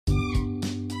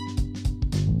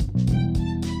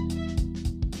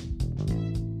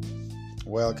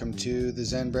Welcome to the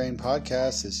Zen Brain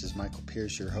Podcast. This is Michael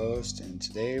Pierce, your host, and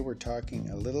today we're talking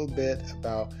a little bit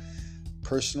about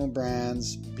personal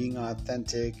brands, being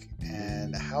authentic,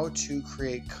 and how to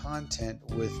create content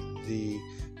with the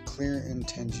clear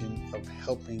intention of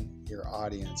helping your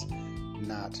audience,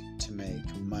 not to make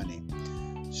money.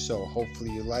 So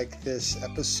hopefully you like this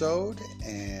episode,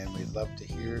 and we'd love to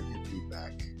hear your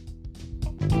feedback.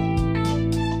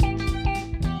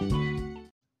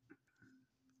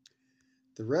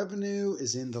 The revenue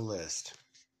is in the list.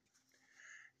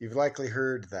 You've likely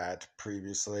heard that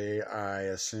previously, I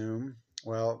assume.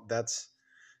 Well, that's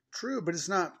true, but it's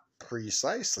not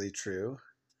precisely true.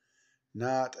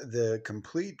 Not the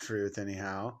complete truth,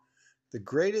 anyhow. The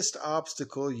greatest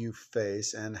obstacle you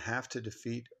face and have to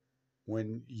defeat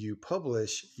when you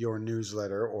publish your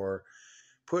newsletter or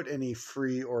put any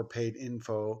free or paid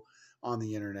info on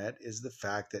the internet is the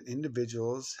fact that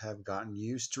individuals have gotten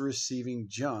used to receiving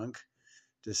junk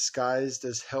disguised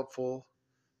as helpful,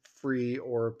 free,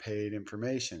 or paid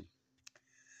information.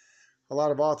 A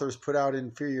lot of authors put out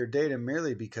inferior data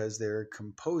merely because they're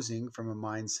composing from a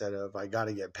mindset of, I got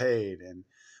to get paid. And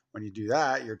when you do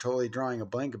that, you're totally drawing a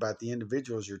blank about the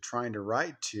individuals you're trying to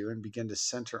write to and begin to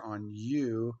center on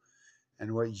you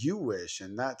and what you wish.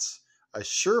 And that's a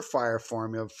surefire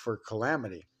formula for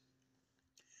calamity.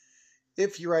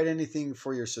 If you write anything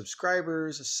for your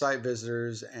subscribers, site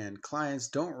visitors, and clients,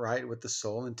 don't write with the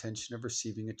sole intention of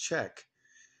receiving a check.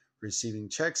 Receiving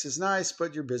checks is nice,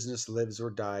 but your business lives or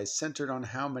dies centered on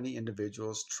how many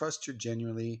individuals trust you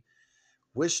genuinely,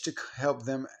 wish to help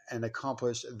them, and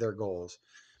accomplish their goals.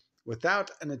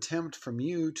 Without an attempt from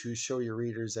you to show your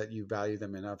readers that you value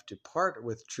them enough to part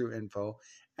with true info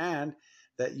and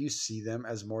that you see them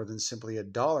as more than simply a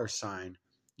dollar sign,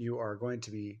 you are going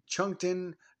to be chunked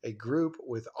in a group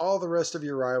with all the rest of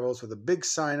your rivals with a big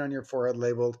sign on your forehead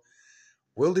labeled,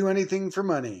 "We'll do anything for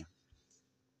money."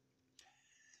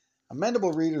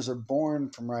 Amendable readers are born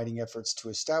from writing efforts to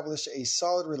establish a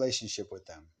solid relationship with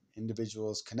them.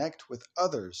 Individuals connect with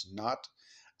others, not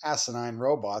asinine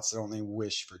robots that only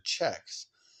wish for checks.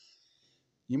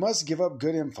 You must give up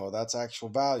good info, that's actual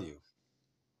value.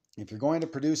 If you're going to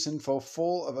produce info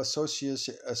full of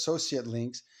associate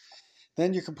links,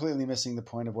 then you're completely missing the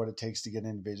point of what it takes to get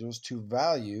individuals to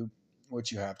value what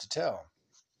you have to tell.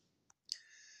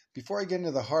 Before I get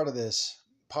into the heart of this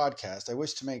podcast, I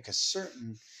wish to make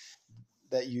certain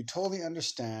that you totally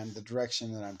understand the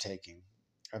direction that I'm taking.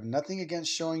 I have nothing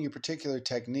against showing you particular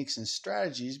techniques and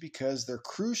strategies because they're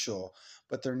crucial,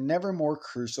 but they're never more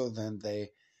crucial than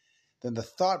the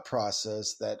thought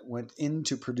process that went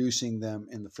into producing them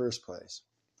in the first place.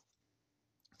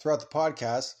 Throughout the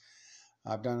podcast,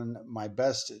 I've done my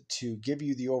best to give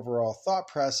you the overall thought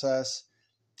process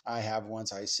I have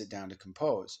once I sit down to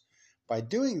compose. By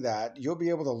doing that, you'll be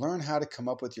able to learn how to come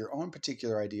up with your own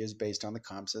particular ideas based on the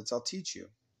concepts I'll teach you.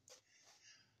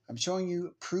 I'm showing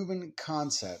you proven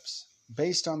concepts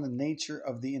based on the nature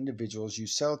of the individuals you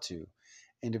sell to.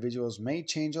 Individuals may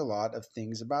change a lot of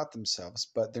things about themselves,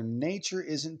 but their nature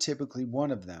isn't typically one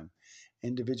of them.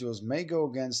 Individuals may go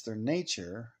against their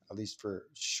nature, at least for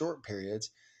short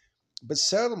periods, but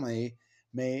seldomly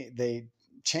may they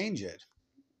change it.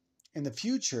 In the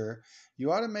future,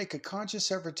 you ought to make a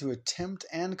conscious effort to attempt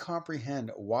and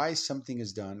comprehend why something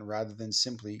is done rather than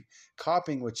simply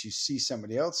copying what you see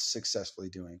somebody else successfully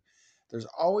doing. There's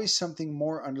always something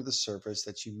more under the surface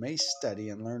that you may study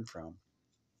and learn from.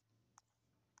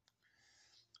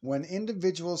 When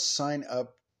individuals sign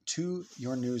up to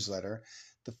your newsletter,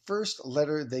 the first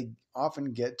letter they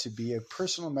often get to be a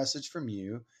personal message from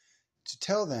you to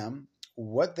tell them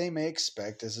what they may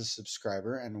expect as a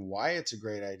subscriber and why it's a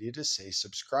great idea to stay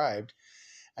subscribed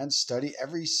and study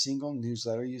every single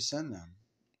newsletter you send them.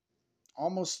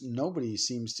 Almost nobody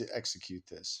seems to execute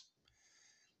this.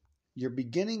 Your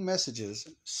beginning messages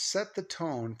set the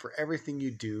tone for everything you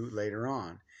do later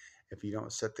on. If you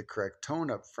don't set the correct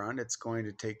tone up front, it's going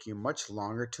to take you much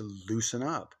longer to loosen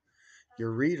up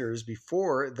your readers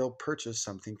before they'll purchase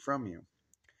something from you.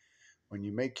 When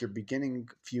you make your beginning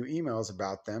few emails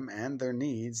about them and their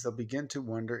needs, they'll begin to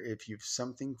wonder if you've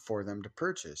something for them to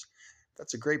purchase.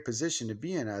 That's a great position to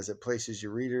be in, as it places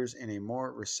your readers in a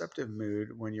more receptive mood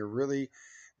when you really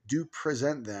do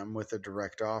present them with a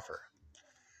direct offer.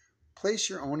 Place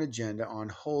your own agenda on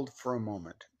hold for a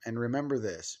moment and remember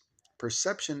this: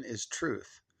 perception is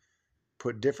truth.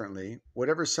 Put differently,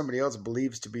 whatever somebody else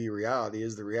believes to be reality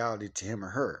is the reality to him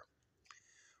or her.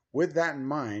 With that in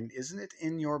mind, isn't it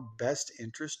in your best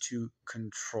interest to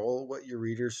control what your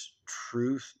readers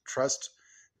trust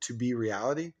to be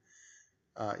reality?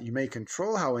 You may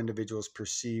control how individuals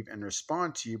perceive and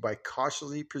respond to you by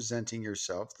cautiously presenting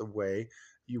yourself the way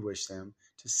you wish them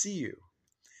to see you.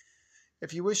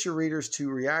 If you wish your readers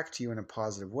to react to you in a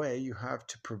positive way, you have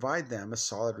to provide them a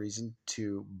solid reason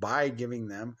to by giving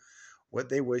them what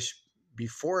they wish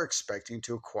before expecting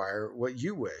to acquire what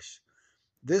you wish.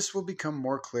 This will become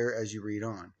more clear as you read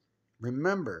on.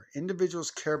 Remember,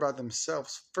 individuals care about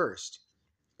themselves first.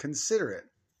 Consider it.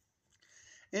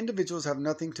 Individuals have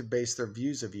nothing to base their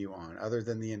views of you on other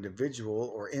than the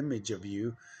individual or image of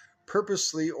you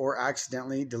purposely or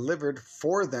accidentally delivered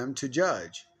for them to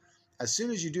judge. As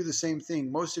soon as you do the same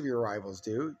thing most of your rivals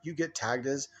do, you get tagged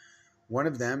as one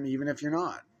of them even if you're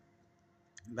not.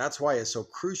 That's why it's so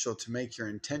crucial to make your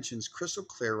intentions crystal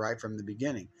clear right from the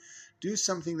beginning. Do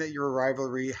something that your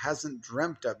rivalry hasn't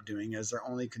dreamt up doing, as they're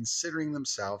only considering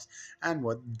themselves and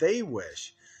what they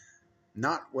wish,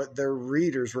 not what their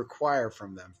readers require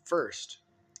from them first.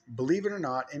 Believe it or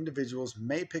not, individuals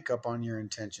may pick up on your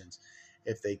intentions.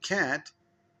 If they can't,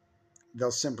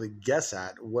 they'll simply guess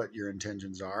at what your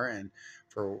intentions are, and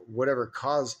for whatever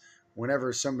cause,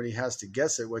 whenever somebody has to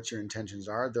guess at what your intentions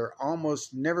are, they're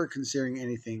almost never considering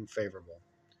anything favorable.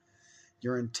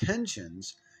 Your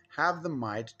intentions have the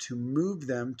might to move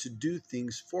them to do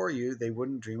things for you they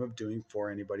wouldn't dream of doing for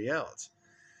anybody else.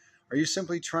 Are you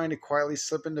simply trying to quietly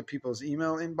slip into people's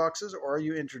email inboxes, or are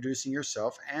you introducing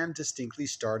yourself and distinctly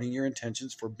starting your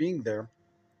intentions for being there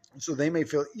so they may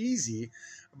feel easy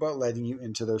about letting you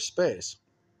into their space?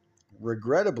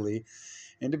 Regrettably,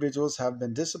 individuals have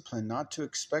been disciplined not to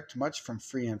expect much from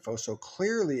free info, so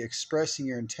clearly expressing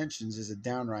your intentions is a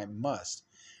downright must.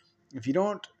 If you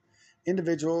don't,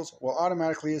 individuals will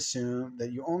automatically assume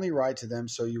that you only write to them,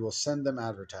 so you will send them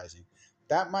advertising.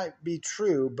 That might be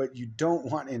true, but you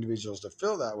don't want individuals to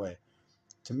feel that way.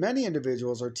 Too many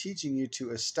individuals are teaching you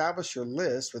to establish your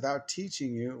list without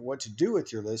teaching you what to do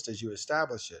with your list as you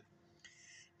establish it.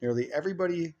 Nearly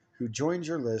everybody who joins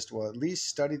your list will at least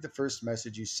study the first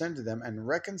message you send to them and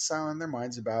reconcile in their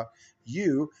minds about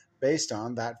you based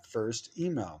on that first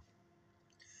email.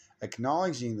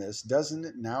 Acknowledging this, doesn't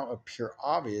it now appear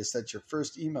obvious that your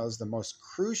first email is the most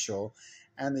crucial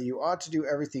and that you ought to do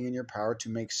everything in your power to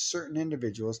make certain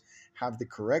individuals have the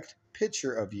correct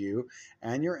picture of you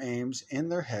and your aims in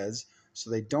their heads so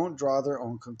they don't draw their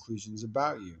own conclusions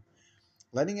about you?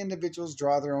 Letting individuals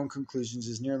draw their own conclusions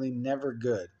is nearly never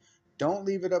good. Don't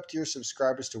leave it up to your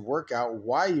subscribers to work out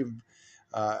why you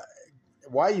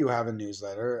have a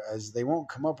newsletter, as they won't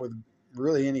come up with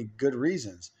really any good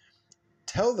reasons.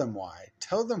 Tell them why.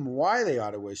 Tell them why they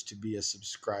ought to wish to be a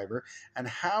subscriber and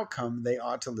how come they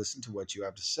ought to listen to what you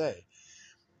have to say.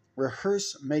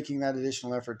 Rehearse making that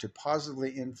additional effort to positively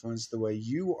influence the way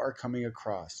you are coming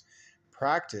across.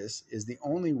 Practice is the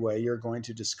only way you're going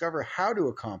to discover how to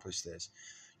accomplish this.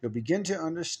 You'll begin to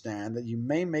understand that you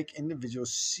may make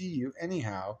individuals see you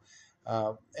anyhow,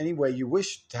 any way you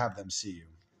wish to have them see you.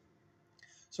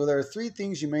 So there are 3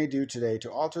 things you may do today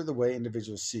to alter the way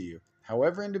individuals see you.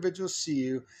 However individuals see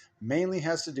you mainly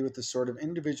has to do with the sort of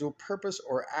individual purpose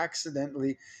or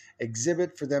accidentally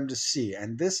exhibit for them to see,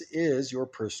 and this is your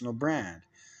personal brand.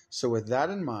 So with that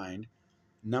in mind,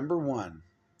 number 1,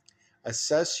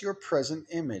 assess your present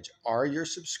image. Are your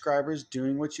subscribers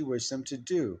doing what you wish them to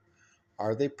do?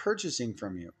 Are they purchasing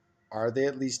from you? Are they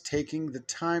at least taking the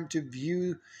time to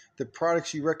view the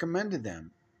products you recommended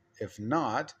them? If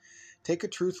not, take a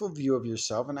truthful view of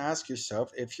yourself and ask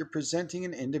yourself if you're presenting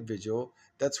an individual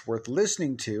that's worth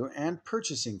listening to and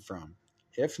purchasing from.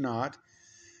 If not,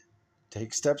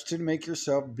 take steps to make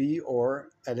yourself be, or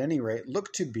at any rate,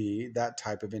 look to be that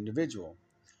type of individual.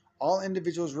 All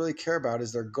individuals really care about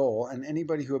is their goal and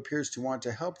anybody who appears to want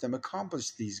to help them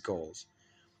accomplish these goals.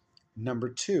 Number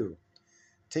 2,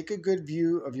 take a good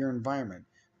view of your environment.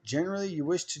 Generally, you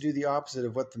wish to do the opposite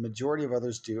of what the majority of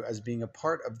others do, as being a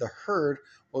part of the herd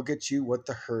will get you what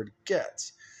the herd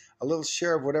gets, a little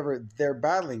share of whatever they're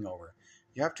battling over.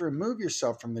 You have to remove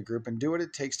yourself from the group and do what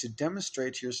it takes to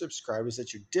demonstrate to your subscribers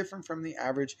that you're different from the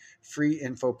average free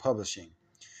info publishing,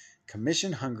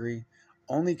 commission hungry,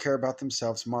 only care about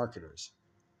themselves marketers.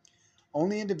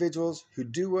 Only individuals who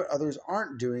do what others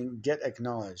aren't doing get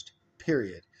acknowledged,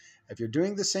 period. If you're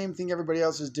doing the same thing everybody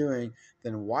else is doing,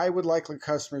 then why would likely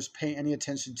customers pay any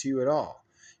attention to you at all?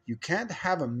 You can't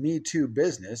have a Me Too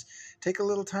business. Take a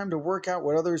little time to work out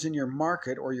what others in your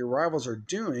market or your rivals are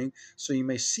doing so you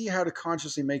may see how to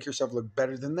consciously make yourself look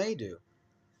better than they do.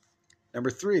 Number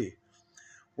 3,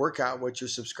 Work out what your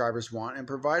subscribers want and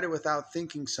provide it without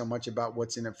thinking so much about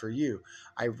what's in it for you.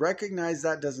 I recognize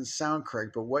that doesn't sound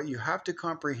correct, but what you have to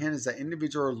comprehend is that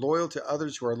individuals are loyal to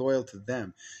others who are loyal to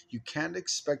them. You can't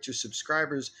expect your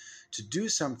subscribers to do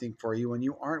something for you when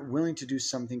you aren't willing to do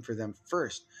something for them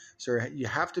first. So you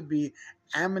have to be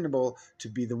amenable to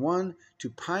be the one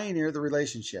to pioneer the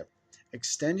relationship.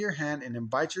 Extend your hand and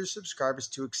invite your subscribers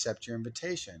to accept your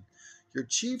invitation. Your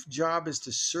chief job is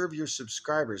to serve your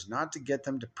subscribers, not to get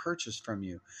them to purchase from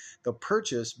you. They'll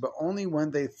purchase, but only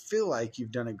when they feel like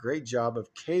you've done a great job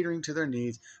of catering to their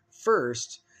needs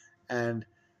first and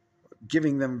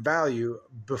giving them value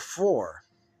before.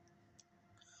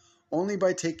 Only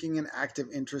by taking an active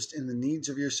interest in the needs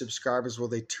of your subscribers will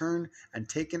they turn and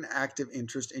take an active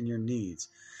interest in your needs.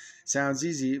 Sounds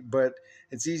easy, but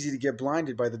it's easy to get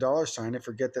blinded by the dollar sign and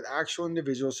forget that actual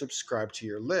individuals subscribe to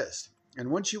your list. And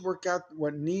once you work out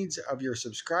what needs of your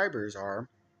subscribers are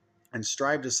and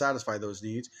strive to satisfy those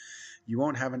needs, you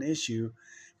won't have an issue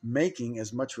making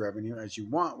as much revenue as you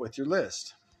want with your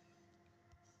list.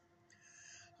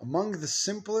 Among the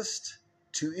simplest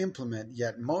to implement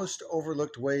yet most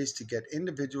overlooked ways to get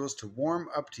individuals to warm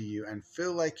up to you and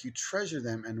feel like you treasure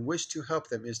them and wish to help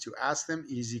them is to ask them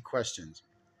easy questions.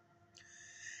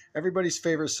 Everybody's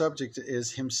favorite subject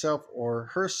is himself or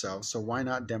herself, so why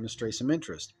not demonstrate some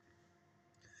interest?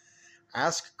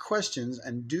 Ask questions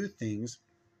and do things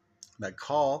that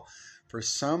call for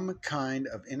some kind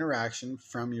of interaction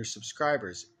from your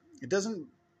subscribers. It doesn't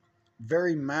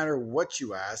very matter what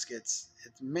you ask. It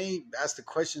may ask the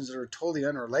questions that are totally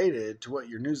unrelated to what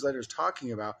your newsletter is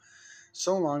talking about,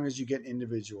 so long as you get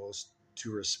individuals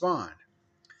to respond.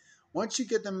 Once you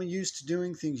get them used to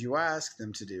doing things you ask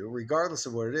them to do, regardless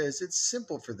of what it is, it's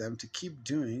simple for them to keep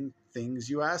doing things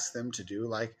you ask them to do,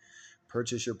 like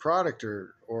purchase your product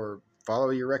or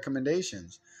follow your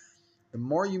recommendations. The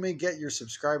more you may get your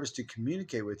subscribers to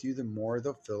communicate with you, the more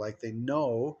they'll feel like they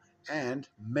know and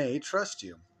may trust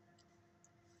you.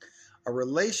 A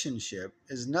relationship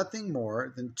is nothing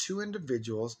more than two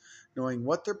individuals knowing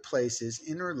what their place is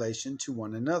in relation to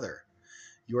one another.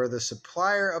 You are the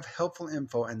supplier of helpful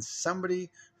info and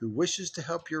somebody who wishes to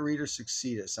help your reader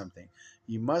succeed at something.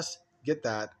 You must get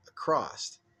that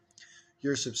across.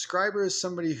 Your subscriber is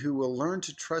somebody who will learn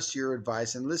to trust your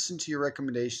advice and listen to your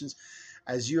recommendations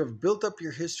as you have built up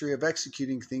your history of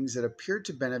executing things that appear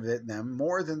to benefit them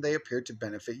more than they appear to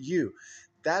benefit you.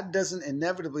 That doesn't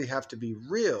inevitably have to be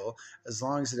real as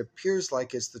long as it appears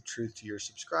like it's the truth to your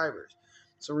subscribers.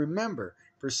 So remember,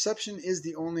 perception is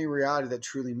the only reality that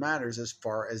truly matters as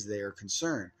far as they are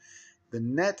concerned. The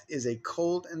net is a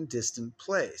cold and distant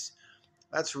place.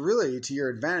 That's really to your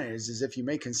advantage, as if you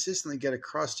may consistently get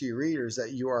across to your readers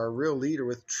that you are a real leader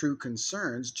with true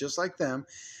concerns, just like them,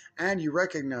 and you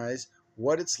recognize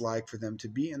what it's like for them to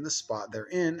be in the spot they're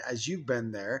in as you've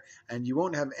been there, and you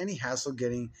won't have any hassle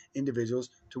getting individuals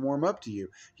to warm up to you.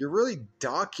 You're really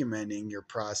documenting your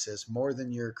process more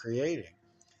than you're creating.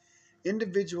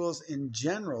 Individuals in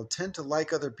general tend to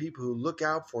like other people who look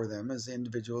out for them, as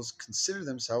individuals consider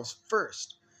themselves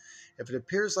first. If it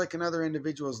appears like another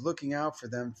individual is looking out for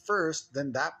them first,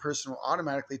 then that person will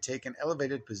automatically take an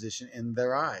elevated position in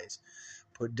their eyes.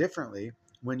 Put differently,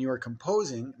 when you are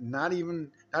composing, not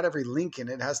every link in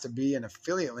it has to be an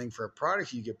affiliate link for a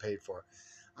product you get paid for.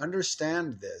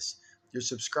 Understand this. Your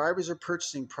subscribers are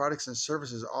purchasing products and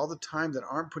services all the time that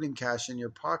aren't putting cash in your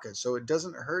pocket, so it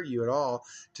doesn't hurt you at all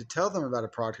to tell them about a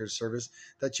product or service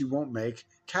that you won't make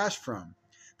cash from.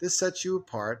 This sets you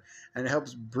apart and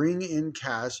helps bring in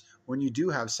cash when you do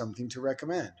have something to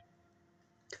recommend.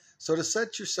 So to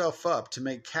set yourself up to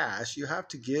make cash, you have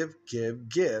to give,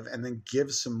 and then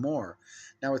give some more.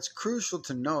 Now, it's crucial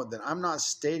to note that I'm not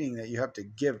stating that you have to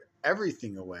give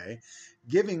everything away.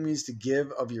 Giving means to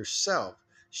give of yourself.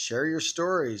 Share your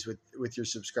stories with your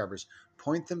subscribers.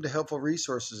 Point them to helpful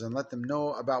resources and let them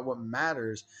know about what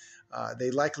matters they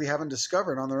likely haven't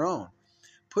discovered on their own.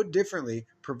 Put differently,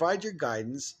 provide your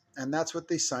guidance, and that's what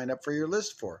they sign up for your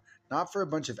list for, not for a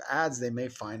bunch of ads they may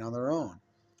find on their own.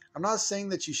 I'm not saying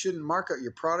that you shouldn't market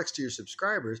your products to your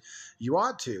subscribers. You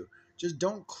ought to. Just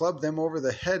don't club them over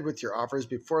the head with your offers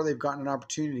before they've gotten an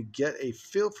opportunity to get a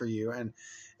feel for you, and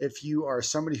if you are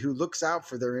somebody who looks out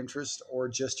for their interests or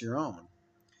just your own.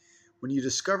 When you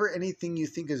discover anything you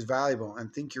think is valuable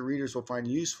and think your readers will find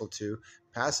useful to,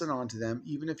 pass it on to them,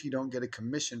 even if you don't get a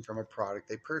commission from a product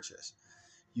they purchase.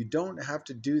 You don't have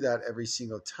to do that every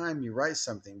single time you write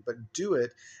something, but do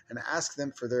it and ask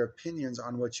them for their opinions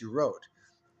on what you wrote.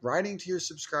 Writing to your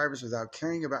subscribers without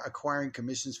caring about acquiring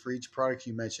commissions for each product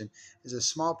you mention is a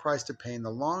small price to pay in the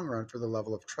long run for the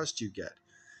level of trust you get.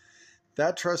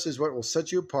 That trust is what will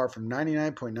set you apart from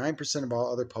 99.9% of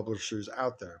all other publishers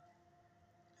out there.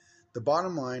 The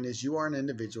bottom line is you are an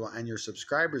individual and your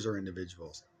subscribers are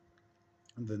individuals.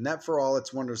 The net for all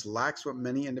its wonders lacks what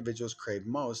many individuals crave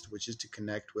most, which is to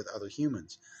connect with other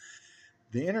humans.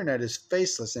 The internet is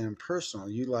faceless and impersonal.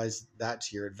 Utilize that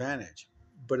to your advantage.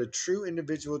 But a true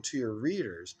individual to your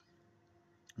readers,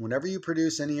 whenever you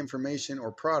produce any information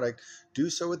or product, do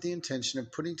so with the intention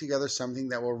of putting together something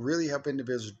that will really help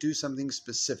individuals do something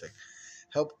specific,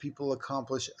 help people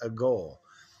accomplish a goal.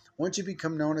 Once you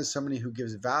become known as somebody who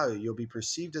gives value, you'll be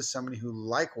perceived as somebody who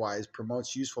likewise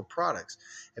promotes useful products.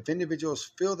 If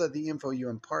individuals feel that the info you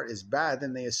impart is bad,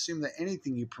 then they assume that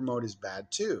anything you promote is bad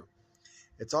too.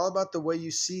 It's all about the way you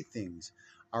see things.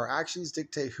 Our actions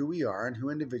dictate who we are and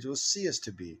who individuals see us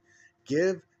to be.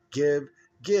 Give, give,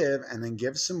 give, and then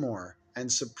give some more,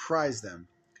 and surprise them.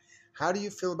 How do you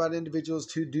feel about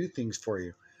individuals who do things for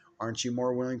you? Aren't you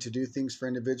more willing to do things for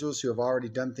individuals who have already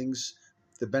done things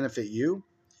that benefit you?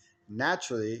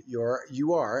 Naturally,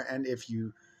 you are, and if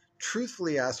you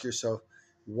truthfully ask yourself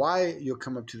why, you'll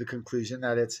come up to the conclusion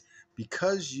that it's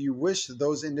because you wish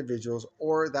those individuals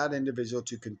or that individual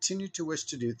to continue to wish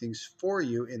to do things for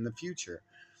you in the future.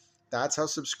 That's how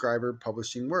subscriber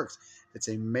publishing works. It's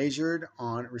a measured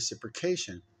on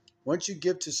reciprocation. Once you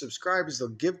give to subscribers, they'll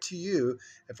give to you,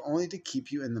 if only to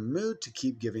keep you in the mood to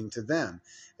keep giving to them.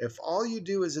 If all you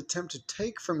do is attempt to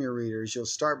take from your readers, you'll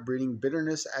start breeding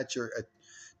bitterness at your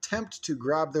attempt to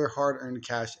grab their hard-earned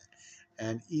cash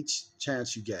and each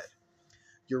chance you get.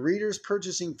 Your readers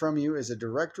purchasing from you is a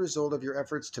direct result of your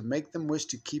efforts to make them wish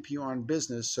to keep you on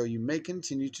business so you may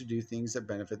continue to do things that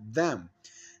benefit them.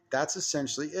 That's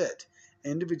essentially it.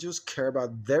 Individuals care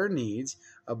about their needs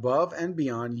above and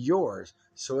beyond yours,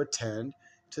 so attend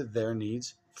to their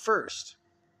needs first.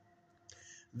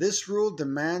 This rule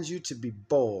demands you to be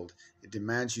bold. It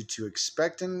demands you to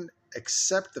expect and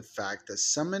accept the fact that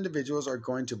some individuals are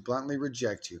going to bluntly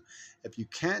reject you. If you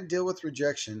can't deal with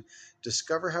rejection,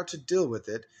 discover how to deal with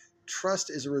it. Trust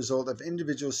is a result of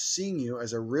individuals seeing you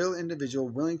as a real individual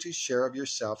willing to share of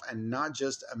yourself and not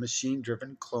just a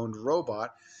machine-driven cloned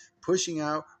robot pushing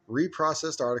out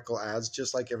reprocessed article ads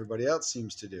just like everybody else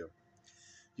seems to do.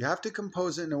 You have to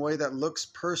compose it in a way that looks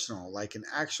personal, like an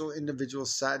actual individual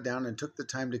sat down and took the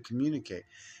time to communicate.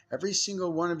 Every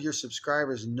single one of your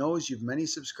subscribers knows you've many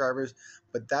subscribers,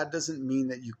 but that doesn't mean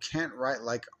that you can't write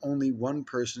like only one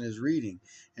person is reading.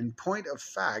 In point of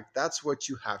fact, that's what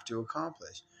you have to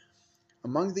accomplish.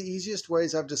 Among the easiest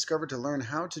ways I've discovered to learn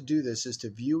how to do this is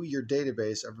to view your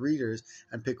database of readers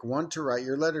and pick one to write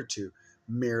your letter to.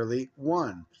 Merely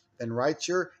one. Then write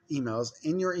your emails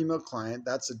in your email client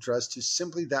that's addressed to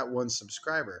simply that one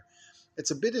subscriber.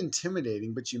 It's a bit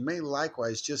intimidating, but you may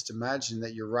likewise just imagine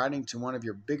that you're writing to one of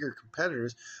your bigger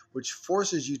competitors, which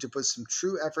forces you to put some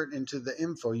true effort into the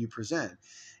info you present.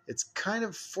 It kind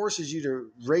of forces you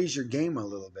to raise your game a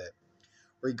little bit.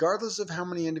 Regardless of how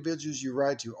many individuals you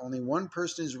write to, only one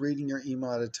person is reading your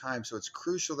email at a time, so it's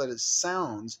crucial that it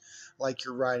sounds like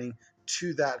you're writing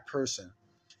to that person.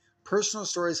 Personal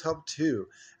stories help too,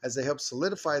 as they help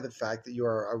solidify the fact that you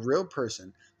are a real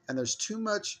person, and there's too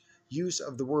much use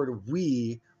of the word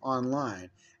we online.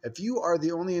 If you are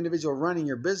the only individual running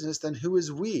your business, then who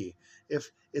is we?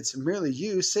 If it's merely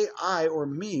you, say I or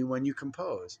me when you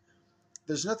compose.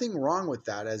 There's nothing wrong with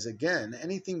that, as again,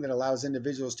 anything that allows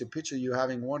individuals to picture you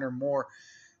having one or more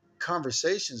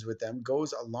conversations with them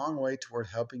goes a long way toward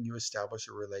helping you establish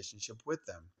a relationship with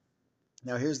them.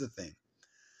 Now, here's the thing.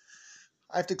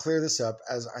 I have to clear this up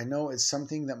as I know it's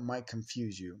something that might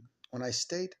confuse you. When I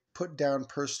state put down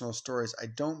personal stories, I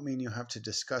don't mean you have to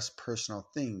discuss personal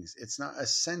things. It's not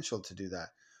essential to do that.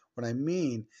 What I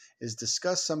mean is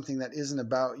discuss something that isn't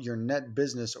about your net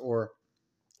business, or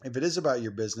if it is about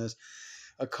your business,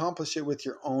 accomplish it with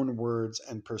your own words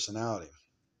and personality.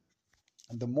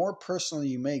 The more personal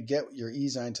you may get your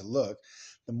e-zine to look,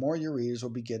 the more your readers will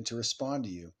begin to respond to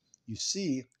you. You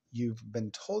see, you've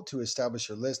been told to establish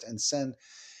your list and send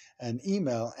an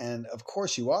email, and of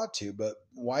course you ought to, but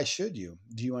why should you?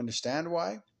 Do you understand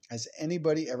why? Has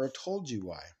anybody ever told you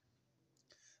why?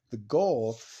 The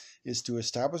goal is to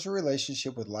establish a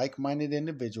relationship with like-minded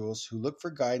individuals who look for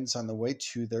guidance on the way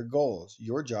to their goals.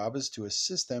 Your job is to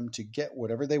assist them to get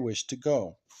whatever they wish to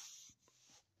go.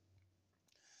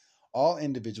 All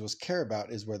individuals care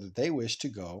about is whether they wish to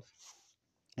go,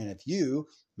 and if you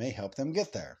may help them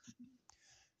get there.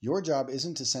 Your job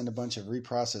isn't to send a bunch of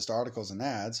reprocessed articles and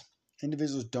ads.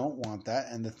 Individuals don't want that,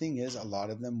 and the thing is, a lot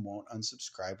of them won't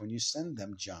unsubscribe when you send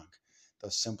them junk.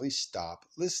 They'll simply stop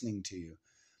listening to you.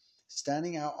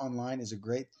 Standing out online is a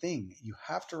great thing. You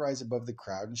have to rise above the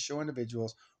crowd and show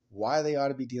individuals why they ought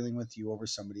to be dealing with you over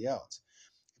somebody else.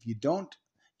 If you don't,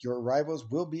 your rivals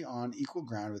will be on equal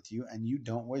ground with you, and you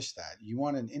don't wish that. You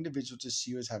want an individual to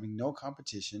see you as having no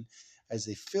competition, as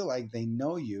they feel like they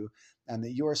know you and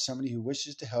that you are somebody who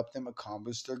wishes to help them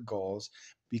accomplish their goals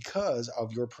because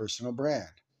of your personal brand.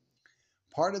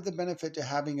 Part of the benefit to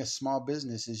having a small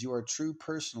business is you are a true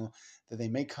personal that they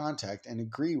may contact and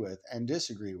agree with and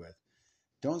disagree with.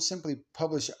 Don't simply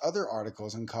publish other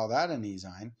articles and call that an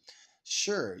e-zine.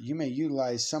 Sure, you may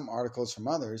utilize some articles from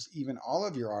others, even all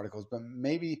of your articles, but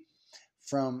maybe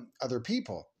from other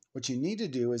people. What you need to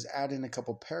do is add in a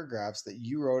couple paragraphs that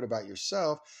you wrote about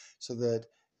yourself so that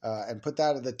and put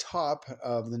that at the top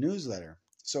of the newsletter.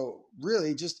 So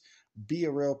really just be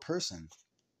a real person.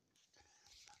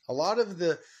 A lot of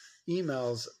the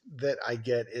emails that I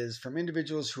get is from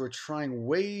individuals who are trying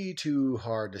way too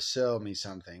hard to sell me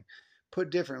something. Put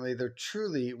differently, they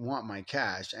truly want my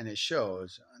cash, and it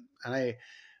shows. And I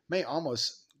may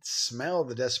almost smell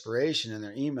the desperation in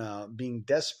their email, being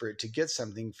desperate to get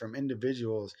something from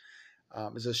individuals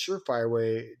is a surefire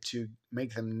way to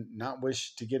make them not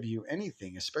wish to give you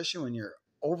anything, especially when you're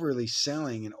overly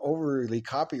selling and overly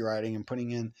copywriting and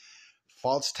putting in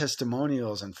false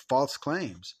testimonials and false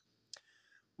claims.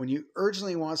 When you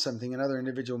urgently want something another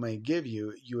individual may give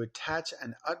you, you attach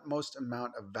an utmost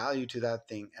amount of value to that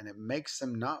thing, and it makes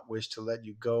them not wish to let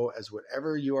you go, as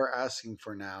whatever you are asking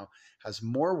for now has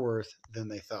more worth than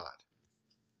they thought.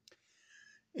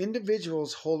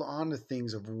 Individuals hold on to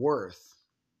things of worth.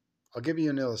 I'll give you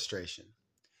an illustration.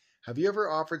 Have you ever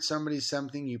offered somebody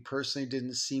something you personally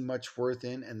didn't see much worth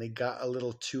in and they got a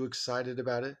little too excited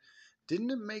about it? Didn't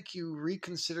it make you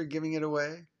reconsider giving it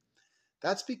away?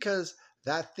 That's because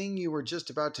that thing you were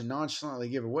just about to nonchalantly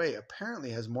give away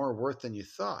apparently has more worth than you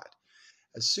thought.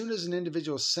 As soon as an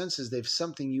individual senses they've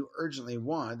something you urgently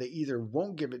want, they either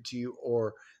won't give it to you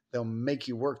or they'll make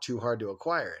you work too hard to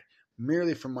acquire it.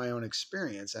 Merely from my own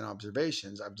experience and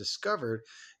observations, I've discovered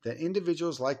that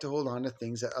individuals like to hold on to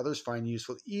things that others find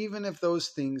useful, even if those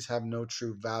things have no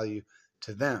true value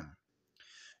to them.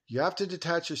 You have to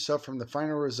detach yourself from the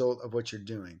final result of what you're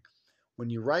doing.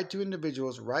 When you write to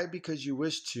individuals, write because you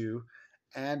wish to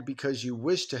and because you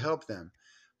wish to help them.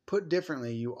 Put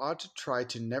differently, you ought to try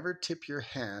to never tip your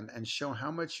hand and show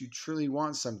how much you truly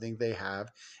want something they have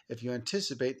if you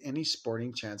anticipate any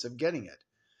sporting chance of getting it.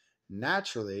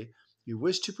 Naturally, you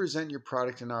wish to present your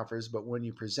product and offers, but when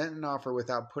you present an offer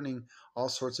without putting all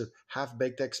sorts of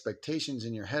half-baked expectations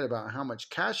in your head about how much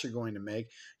cash you're going to make,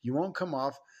 you won't come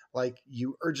off like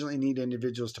you urgently need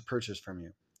individuals to purchase from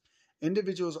you.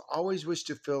 Individuals always wish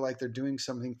to feel like they're doing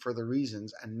something for the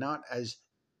reasons and not as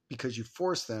because you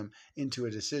force them into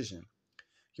a decision.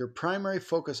 Your primary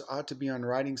focus ought to be on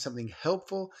writing something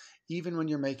helpful even when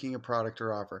you're making a product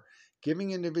or offer,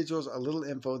 giving individuals a little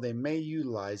info they may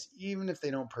utilize even if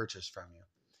they don't purchase from you.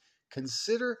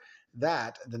 Consider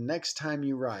that the next time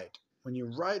you write. When you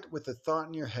write with the thought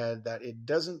in your head that it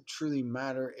doesn't truly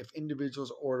matter if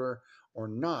individuals order or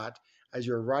not, as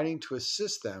you're writing to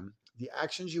assist them, the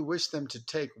actions you wish them to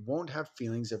take won't have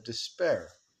feelings of despair.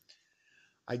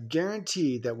 I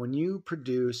guarantee that when you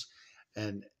produce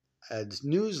a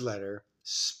newsletter,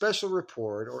 special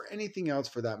report, or anything else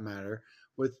for that matter,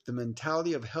 with the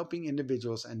mentality of helping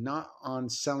individuals and not on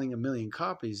selling a million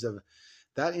copies of,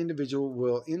 that individual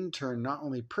will in turn not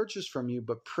only purchase from you,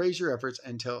 but praise your efforts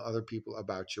and tell other people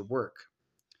about your work.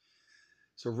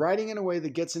 So writing in a way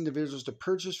that gets individuals to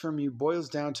purchase from you boils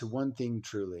down to one thing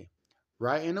truly.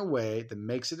 Write in a way that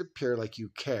makes it appear like you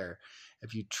care.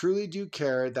 If you truly do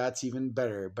care, that's even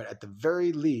better, but at the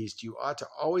very least, you ought to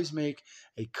always make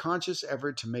a conscious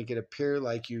effort to make it appear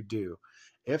like you do.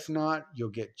 If not, you'll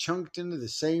get chunked into the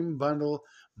same bundle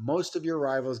most of your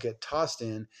rivals get tossed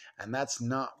in, and that's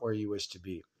not where you wish to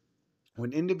be.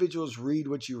 When individuals read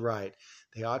what you write,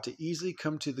 they ought to easily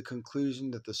come to the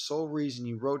conclusion that the sole reason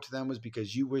you wrote to them was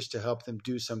because you wished to help them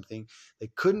do something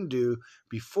they couldn't do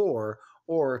before,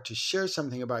 or to share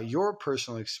something about your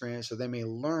personal experience so they may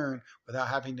learn without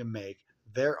having to make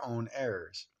their own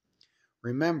errors.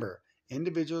 Remember,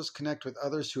 individuals connect with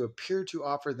others who appear to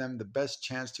offer them the best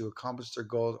chance to accomplish their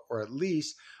goals, or at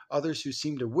least others who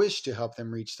seem to wish to help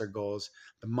them reach their goals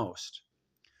the most.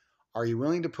 Are you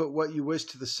willing to put what you wish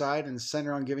to the side and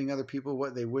center on giving other people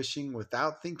what they're wishing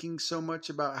without thinking so much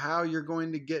about how you're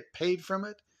going to get paid from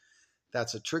it?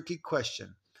 That's a tricky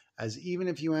question, as even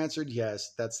if you answered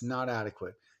yes, that's not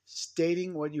adequate.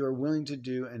 Stating what you are willing to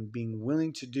do and being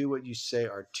willing to do what you say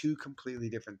are two completely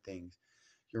different things.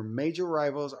 Your major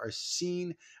rivals are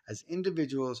seen as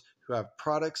individuals who have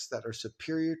products that are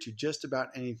superior to just about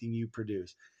anything you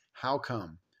produce. How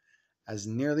come? as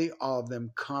nearly all of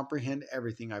them comprehend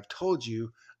everything I've told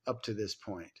you up to this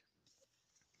point.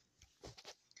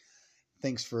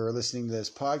 Thanks for listening to this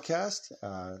podcast.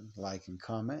 Like and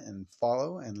comment and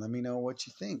follow, and let me know what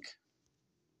you think.